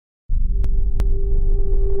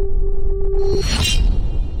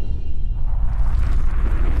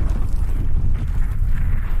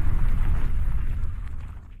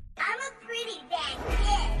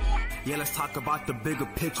about the bigger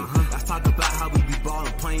picture. Let's talk about how we be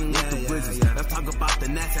ballin', playing with the Wizards. Let's talk about the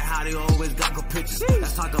Nets and how they always got good pictures.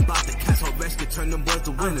 Let's talk about the Cats, how Rex can turn them boys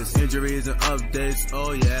to winners. Injuries and updates,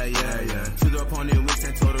 oh yeah. To the opponent, we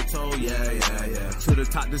stand toe to toe, yeah. To the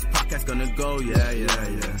top, this podcast gonna go, yeah.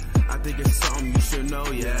 I think it's something you should know,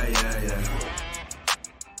 yeah.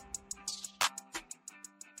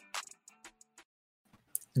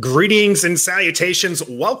 Greetings and salutations.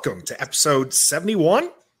 Welcome to episode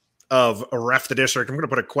 71 of Ref the District. I'm going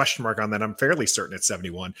to put a question mark on that. I'm fairly certain it's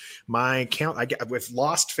 71. My count, I've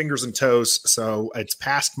lost fingers and toes, so it's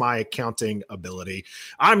past my accounting ability.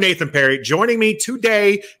 I'm Nathan Perry. Joining me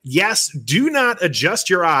today, yes, do not adjust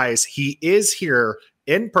your eyes. He is here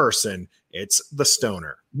in person. It's the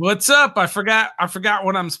Stoner. What's up? I forgot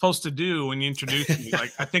what I'm supposed to do when you introduced me.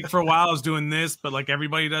 Like, I think for a while I was doing this, but like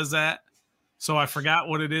everybody does that. So I forgot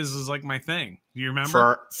what it is like my thing. Do you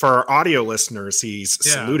remember? For our audio listeners, he's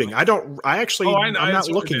saluting. I'm not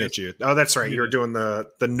looking at you. Oh, that's right. You're doing the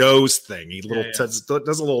nose thing. He does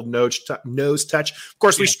a little nose touch. Of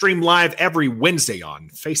course, we stream live every Wednesday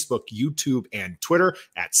on Facebook, YouTube, and Twitter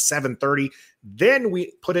at 7:30. Then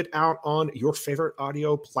we put it out on your favorite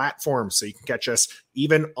audio platform so you can catch us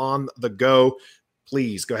even on the go.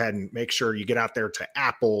 Please go ahead and make sure you get out there to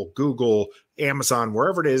Apple, Google, Amazon,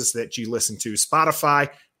 wherever it is that you listen to. Spotify,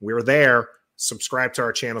 we're there. Subscribe to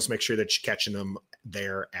our channels. Make sure that you're catching them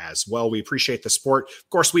there as well. We appreciate the support. Of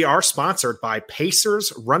course, we are sponsored by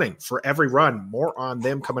Pacers Running for Every Run. More on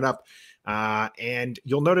them coming up. And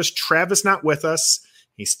you'll notice Trev is not with us.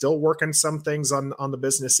 He's still working some things on the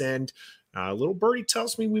business end. Little birdie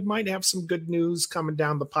tells me we might have some good news coming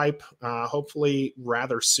down the pipe, hopefully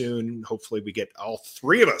rather soon. Hopefully we get all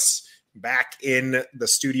three of us back in the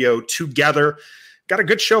studio together. Got a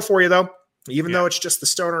good show for you, though, even though it's just the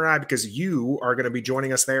Stoner and I, because you are going to be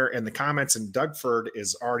joining us there in the comments, and Dougford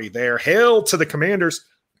is already there. Hail to the Commanders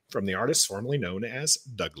from the artist formerly known as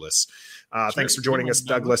Douglas. Thanks for joining us,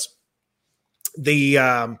 Douglas. We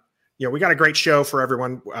got a great show for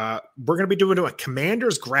everyone. We're going to be doing a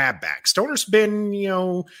Commanders grab bag. Stoner's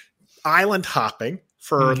been, island hopping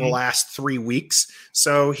for the last 3 weeks.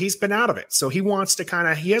 So he's been out of it. So he wants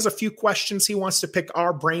to he has a few questions he wants to pick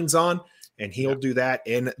our brains on, and he'll do that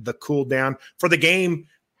in the cool down. For the game,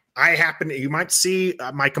 you might see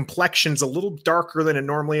my complexion's a little darker than it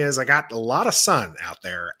normally is. I got a lot of sun out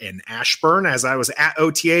there in Ashburn as I was at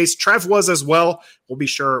OTAs. Trev was as well. We'll be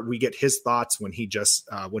sure we get his thoughts when he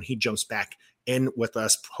jumps back in with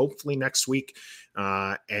us, hopefully next week.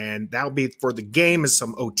 And that'll be for the game is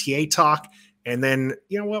some OTA talk. And then,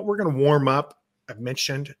 you know what? We're going to warm up. I've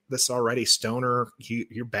mentioned this already. Stoner,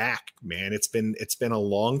 you're back, man. It's been a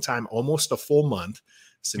long time, almost a full month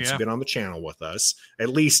since you've been on the channel with us, at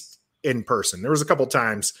least in person. There was a couple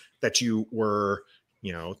times that you were,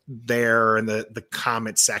 there in the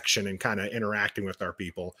comment section and kind of interacting with our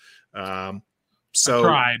people. So I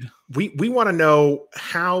tried. We want to know,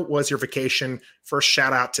 how was your vacation? First,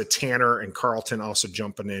 shout out to Tanner and Carlton also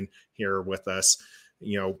jumping in here with us.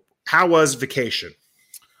 How was vacation?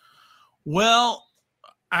 Well,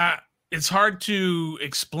 it's hard to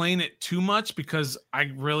explain it too much because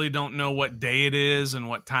I really don't know what day it is and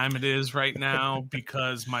what time it is right now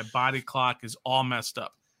because my body clock is all messed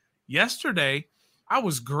up. Yesterday, I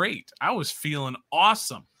was great. I was feeling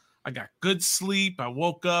awesome. I got good sleep. I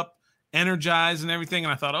woke up energized and everything,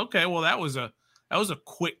 and I thought, okay, well, that was a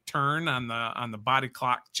quick turn on the body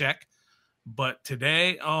clock check. But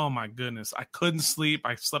today, oh my goodness, I couldn't sleep.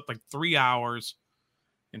 I slept like 3 hours.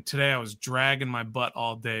 And today I was dragging my butt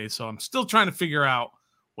all day. So I'm still trying to figure out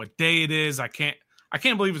what day it is. I can't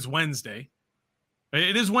believe it's Wednesday.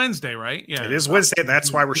 It is Wednesday, right? Yeah. It is Wednesday.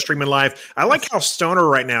 That's why we're streaming live. I like how Stoner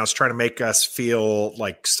right now is trying to make us feel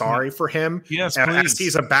like sorry for him. Yes, as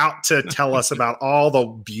he's about to tell us about all the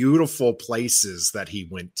beautiful places that he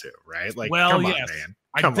went to, right? Like, come on, man.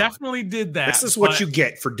 I definitely did that. This is what you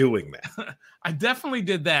get for doing that. I definitely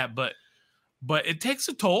did that, but it takes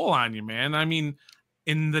a toll on you, man. I mean,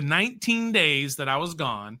 in the 19 days that I was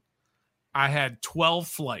gone, I had 12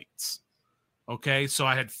 flights. Okay, so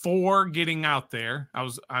I had 4 getting out there.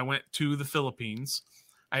 I went to the Philippines.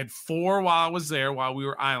 I had 4 while I was there, while we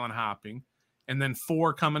were island hopping, and then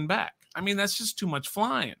 4 coming back. I mean, that's just too much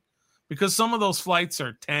flying because some of those flights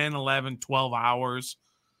are 10, 11, 12 hours.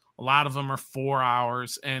 A lot of them are 4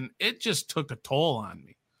 hours, and it just took a toll on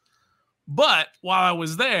me. But while I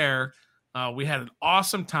was there, we had an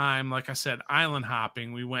awesome time. Like I said, island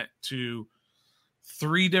hopping. We went to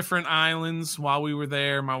 3 different islands while we were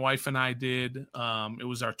there. My wife and I did. It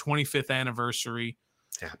was our 25th anniversary.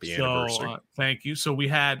 Happy anniversary. Thank you. So we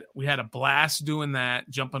had a blast doing that,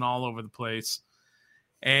 jumping all over the place.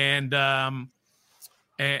 And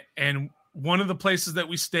one of the places that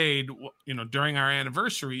we stayed, during our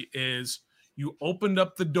anniversary is you opened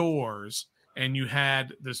up the doors and you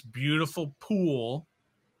had this beautiful pool.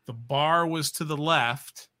 The bar was to the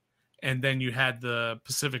left, and then you had the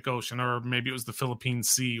Pacific Ocean, or maybe it was the Philippine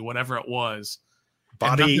Sea, whatever it was.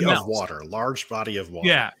 Body of water, large body of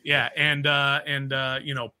water. Yeah. And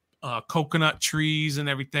coconut trees and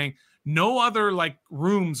everything. No other like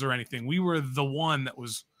rooms or anything. We were the one that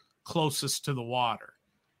was closest to the water.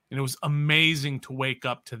 And it was amazing to wake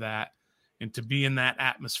up to that and to be in that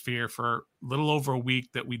atmosphere for a little over a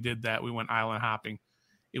week that we did that. We went island hopping.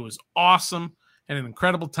 It was awesome and an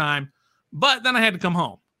incredible time. But then I had to come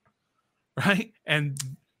home. Right. And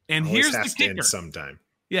here's the kicker. Sometime.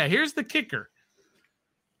 Yeah, here's the kicker.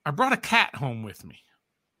 I brought a cat home with me.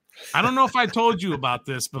 I don't know if I told you about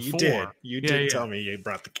this before. You did tell me you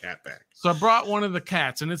brought the cat back. So I brought one of the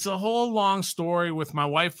cats, and it's a whole long story with my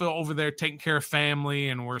wife over there taking care of family,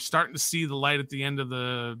 and we're starting to see the light at the end of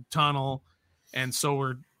the tunnel. And so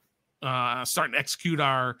we're starting to execute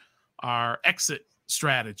our exit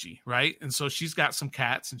strategy, right? And so she's got some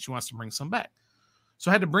cats, and she wants to bring some back.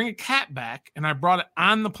 So I had to bring a cat back, and I brought it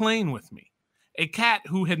on the plane with me. A cat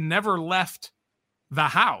who had never left the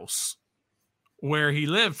house where he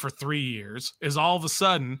lived for 3 years is all of a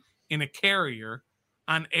sudden in a carrier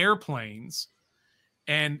on airplanes.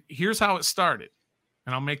 And here's how it started.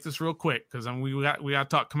 And I'll make this real quick because we got to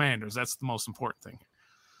talk Commanders. That's the most important thing.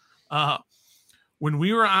 When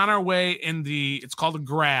we were on our way it's called a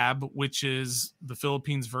Grab, which is the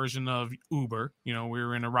Philippines version of Uber. We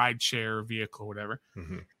were in a ride share vehicle, whatever.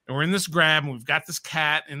 Mm-hmm. And we're in this Grab, and we've got this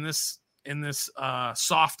cat in this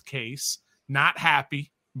soft case, not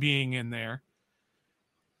happy being in there.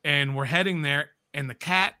 And we're heading there, and the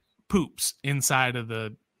cat poops inside of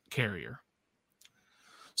the carrier.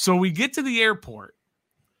 So we get to the airport,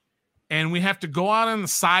 and we have to go out on the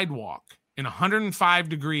sidewalk in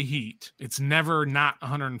 105-degree heat. It's never not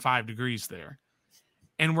 105 degrees there.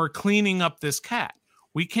 And we're cleaning up this cat.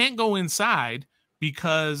 We can't go inside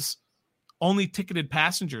because only ticketed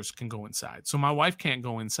passengers can go inside. So my wife can't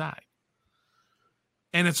go inside.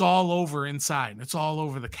 And it's all over inside. And it's all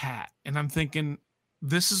over the cat. And I'm thinking,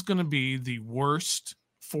 this is going to be the worst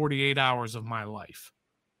 48 hours of my life,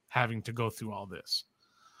 having to go through all this.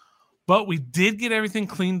 But we did get everything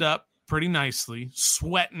cleaned up pretty nicely,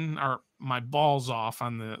 sweating my balls off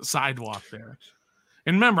on the sidewalk there.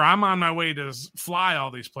 And remember, I'm on my way to fly all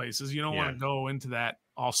these places. You don't want to go into that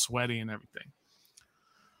all sweaty and everything.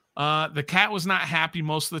 The cat was not happy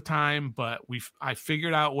most of the time, but I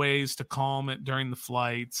figured out ways to calm it during the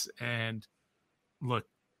flights, and look,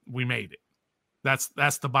 we made it.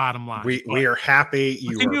 That's the bottom line. We are happy.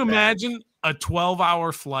 Can you imagine a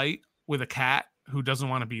 12-hour flight with a cat who doesn't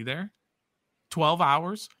want to be there? 12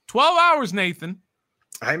 hours? 12 hours, Nathan.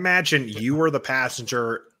 I imagine you were the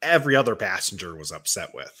passenger every other passenger was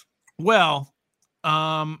upset with. Well,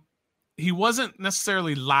 he wasn't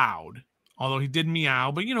necessarily loud, although he did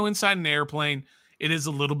meow. But, inside an airplane, it is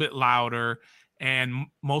a little bit louder, and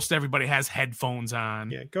most everybody has headphones on.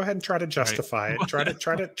 Yeah, go ahead and try to justify it.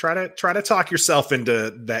 Try to talk yourself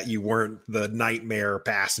into that you weren't the nightmare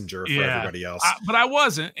passenger for everybody else. But I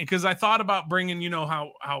wasn't, because I thought about bringing,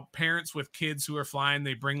 how parents with kids who are flying,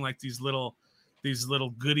 they bring like these little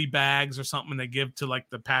goodie bags or something they give to like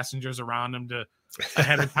the passengers around them to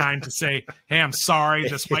ahead of time to say, hey, I'm sorry,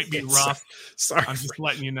 this might be rough. Sorry. I'm just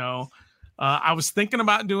letting you know. I was thinking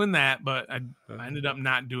about doing that, but I ended up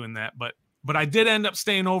not doing that. But I did end up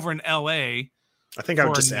staying over in LA. I think I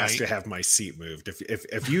would just ask to have my seat moved.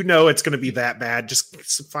 If you know it's going to be that bad,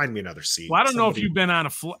 just find me another seat. Well, I don't know if you've been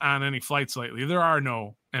on any flights lately. There are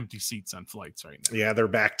no empty seats on flights right now. Yeah, they're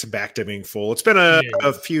back to being full. It's been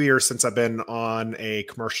a few years since I've been on a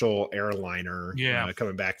commercial airliner.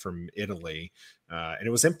 Coming back from Italy, and it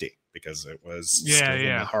was empty because it was still in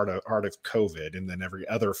the heart of COVID. And then every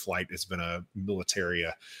other flight has been a military.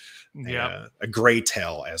 A gray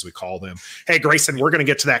tail, as we call them. Hey, Grayson, we're going to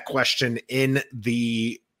get to that question in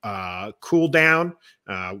the cool down.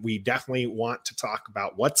 We definitely want to talk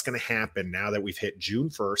about what's going to happen now that we've hit June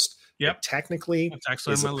 1st. Yep. Technically, it's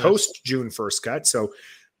a post June 1st cut. So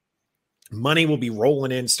money will be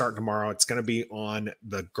rolling in starting tomorrow. It's going to be on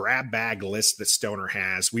the grab bag list that Stoner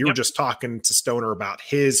has. We were just talking to Stoner about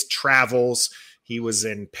his travels. He was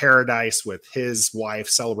in Paradise with his wife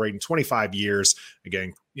celebrating 25 years.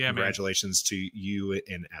 Again, congratulations to you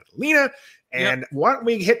and Adelina. And why don't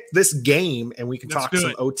we hit this game and we can talk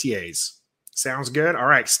some OTAs. Sounds good. All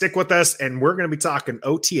right, stick with us, and we're going to be talking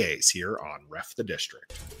OTAs here on Ref the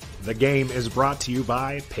District. The game is brought to you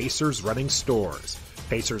by Pacers Running Stores.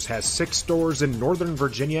 Pacers has 6 stores in Northern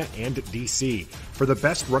Virginia and D.C. For the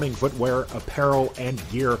best running footwear, apparel, and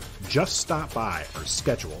gear, just stop by or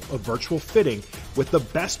schedule a virtual fitting with the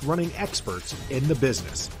best running experts in the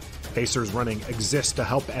business. Pacers Running exists to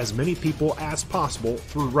help as many people as possible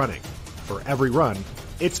through running. For every run,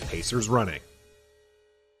 it's Pacers Running.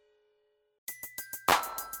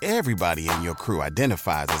 Everybody in your crew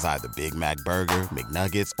identifies as either Big Mac Burger,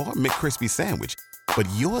 McNuggets, or McCrispy Sandwich. But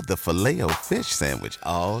you're the Filet-O-Fish Sandwich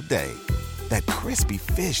all day. That crispy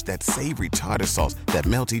fish, that savory tartar sauce, that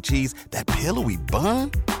melty cheese, that pillowy bun.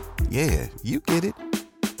 Yeah, you get it.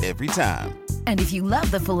 Every time. And if you love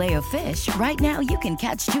the Filet-O-Fish, right now you can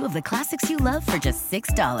catch 2 of the classics you love for just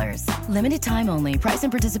 $6. Limited time only. Price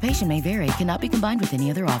and participation may vary. Cannot be combined with any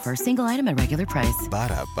other offer. Single item at regular price.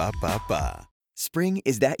 Ba-da-ba-ba-ba. Spring,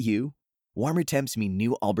 is that you? Warmer temps mean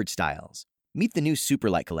new Allbirds styles. Meet the new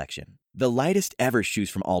Superlight Collection, the lightest ever shoes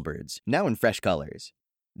from Allbirds, now in fresh colors.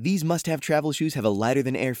 These must-have travel shoes have a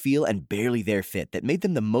lighter-than-air feel and barely there fit that made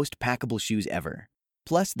them the most packable shoes ever.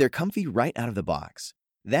 Plus, they're comfy right out of the box.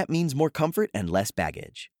 That means more comfort and less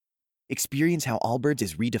baggage. Experience how Allbirds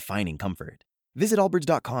is redefining comfort. Visit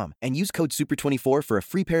allbirds.com and use code SUPER24 for a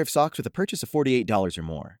free pair of socks with a purchase of $48 or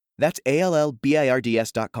more. That's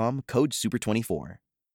ALLBIRDS.com, code SUPER24.